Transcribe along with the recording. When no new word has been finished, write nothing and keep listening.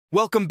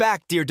Welcome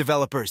back, dear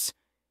developers.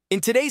 In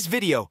today's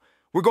video,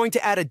 we're going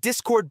to add a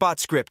Discord bot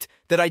script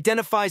that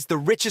identifies the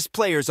richest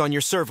players on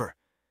your server.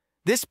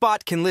 This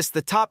bot can list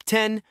the top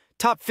 10,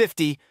 top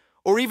 50,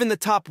 or even the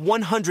top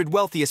 100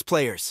 wealthiest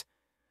players.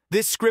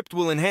 This script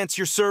will enhance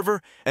your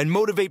server and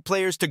motivate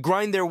players to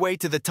grind their way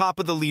to the top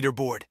of the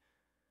leaderboard.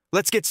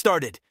 Let's get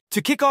started.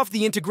 To kick off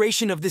the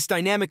integration of this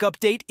dynamic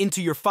update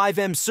into your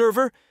Fivem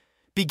server,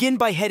 begin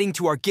by heading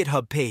to our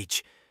GitHub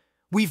page.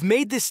 We've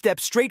made this step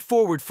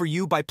straightforward for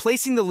you by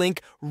placing the link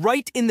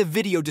right in the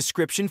video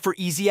description for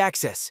easy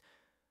access.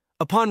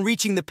 Upon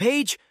reaching the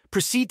page,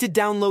 proceed to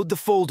download the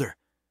folder.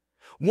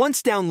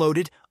 Once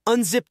downloaded,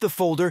 unzip the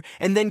folder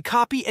and then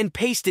copy and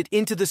paste it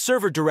into the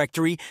server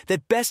directory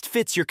that best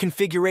fits your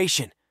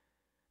configuration.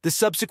 The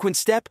subsequent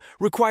step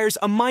requires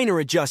a minor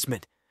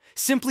adjustment.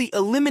 Simply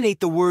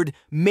eliminate the word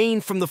main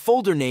from the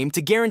folder name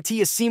to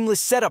guarantee a seamless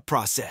setup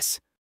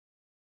process.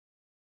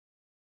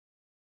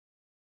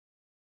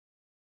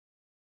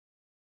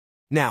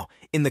 Now,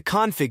 in the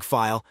config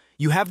file,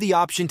 you have the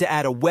option to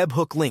add a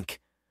webhook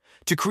link.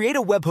 To create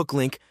a webhook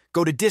link,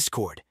 go to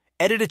Discord,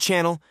 edit a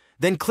channel,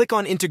 then click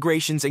on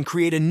Integrations and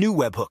create a new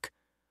webhook.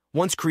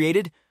 Once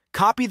created,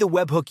 copy the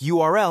webhook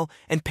URL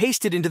and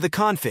paste it into the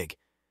config.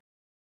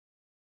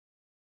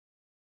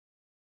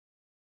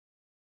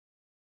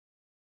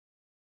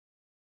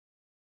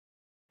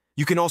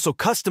 You can also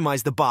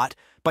customize the bot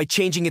by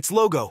changing its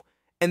logo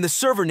and the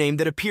server name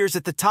that appears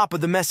at the top of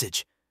the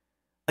message.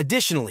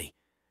 Additionally,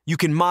 you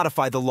can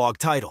modify the log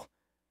title.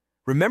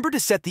 Remember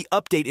to set the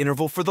update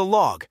interval for the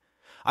log.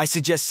 I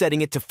suggest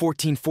setting it to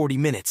 1440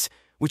 minutes,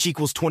 which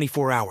equals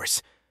 24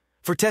 hours.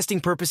 For testing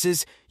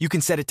purposes, you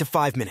can set it to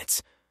 5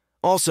 minutes.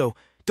 Also,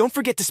 don't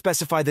forget to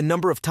specify the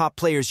number of top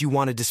players you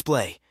want to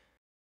display.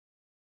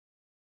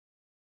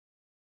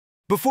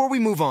 Before we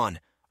move on,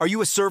 are you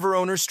a server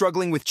owner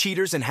struggling with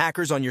cheaters and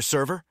hackers on your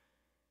server?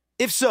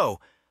 If so,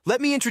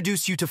 let me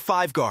introduce you to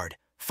FiveGuard,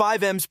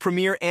 Fivem's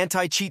premier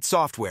anti-cheat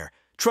software,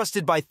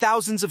 trusted by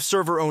thousands of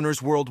server owners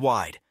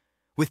worldwide.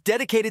 With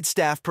dedicated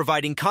staff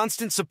providing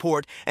constant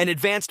support and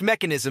advanced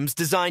mechanisms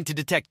designed to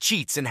detect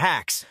cheats and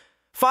hacks,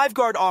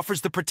 FiveGuard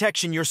offers the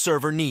protection your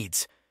server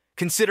needs.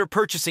 Consider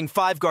purchasing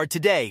FiveGuard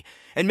today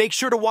and make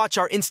sure to watch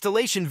our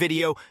installation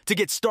video to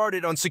get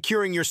started on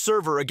securing your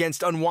server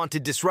against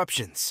unwanted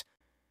disruptions.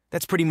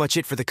 That's pretty much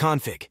it for the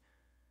config.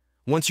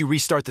 Once you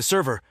restart the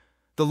server,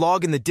 the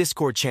log in the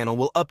Discord channel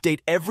will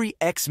update every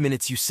X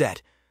minutes you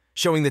set,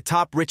 showing the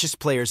top richest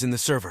players in the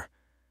server.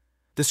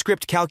 The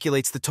script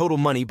calculates the total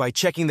money by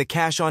checking the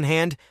cash on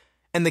hand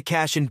and the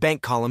cash in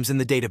bank columns in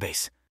the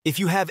database. If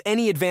you have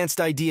any advanced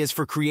ideas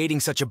for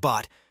creating such a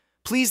bot,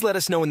 please let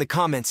us know in the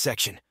comments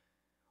section.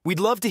 We'd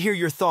love to hear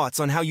your thoughts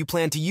on how you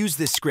plan to use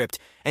this script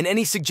and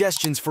any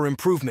suggestions for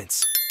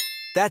improvements.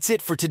 That's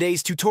it for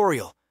today's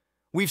tutorial.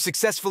 We've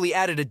successfully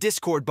added a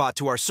Discord bot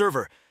to our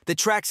server that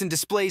tracks and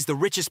displays the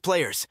richest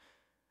players.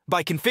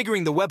 By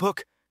configuring the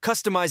webhook,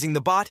 customizing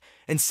the bot,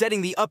 and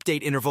setting the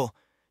update interval,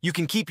 you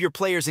can keep your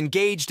players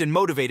engaged and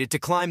motivated to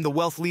climb the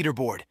wealth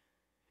leaderboard.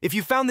 If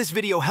you found this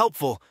video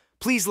helpful,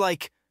 please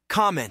like,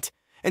 comment,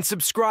 and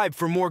subscribe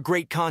for more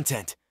great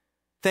content.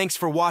 Thanks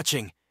for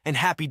watching, and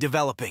happy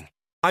developing.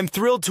 I'm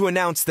thrilled to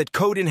announce that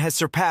Codin has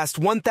surpassed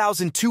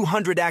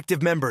 1,200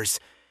 active members,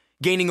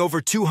 gaining over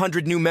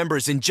 200 new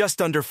members in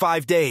just under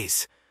 5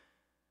 days.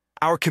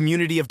 Our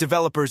community of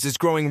developers is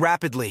growing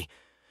rapidly,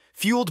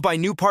 fueled by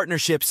new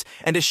partnerships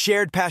and a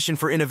shared passion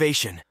for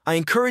innovation. I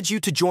encourage you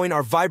to join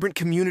our vibrant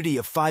community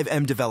of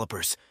Fivem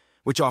developers,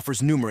 which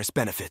offers numerous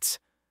benefits.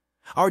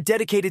 Our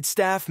dedicated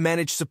staff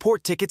manage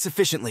support tickets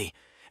efficiently,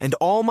 and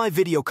all my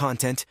video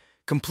content,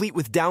 complete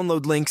with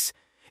download links,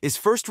 is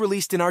first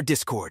released in our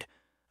Discord,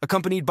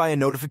 accompanied by a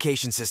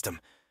notification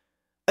system.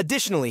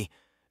 Additionally,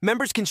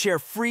 members can share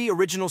free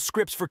original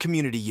scripts for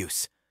community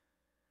use.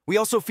 We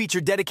also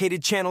feature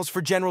dedicated channels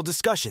for general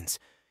discussions,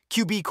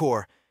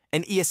 qbcore,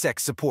 and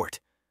ESX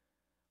support.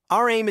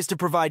 Our aim is to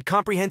provide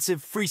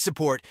comprehensive, free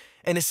support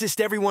and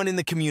assist everyone in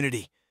the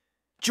community.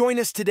 Join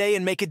us today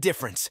and make a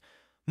difference.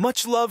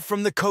 Much love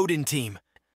from the Codin team.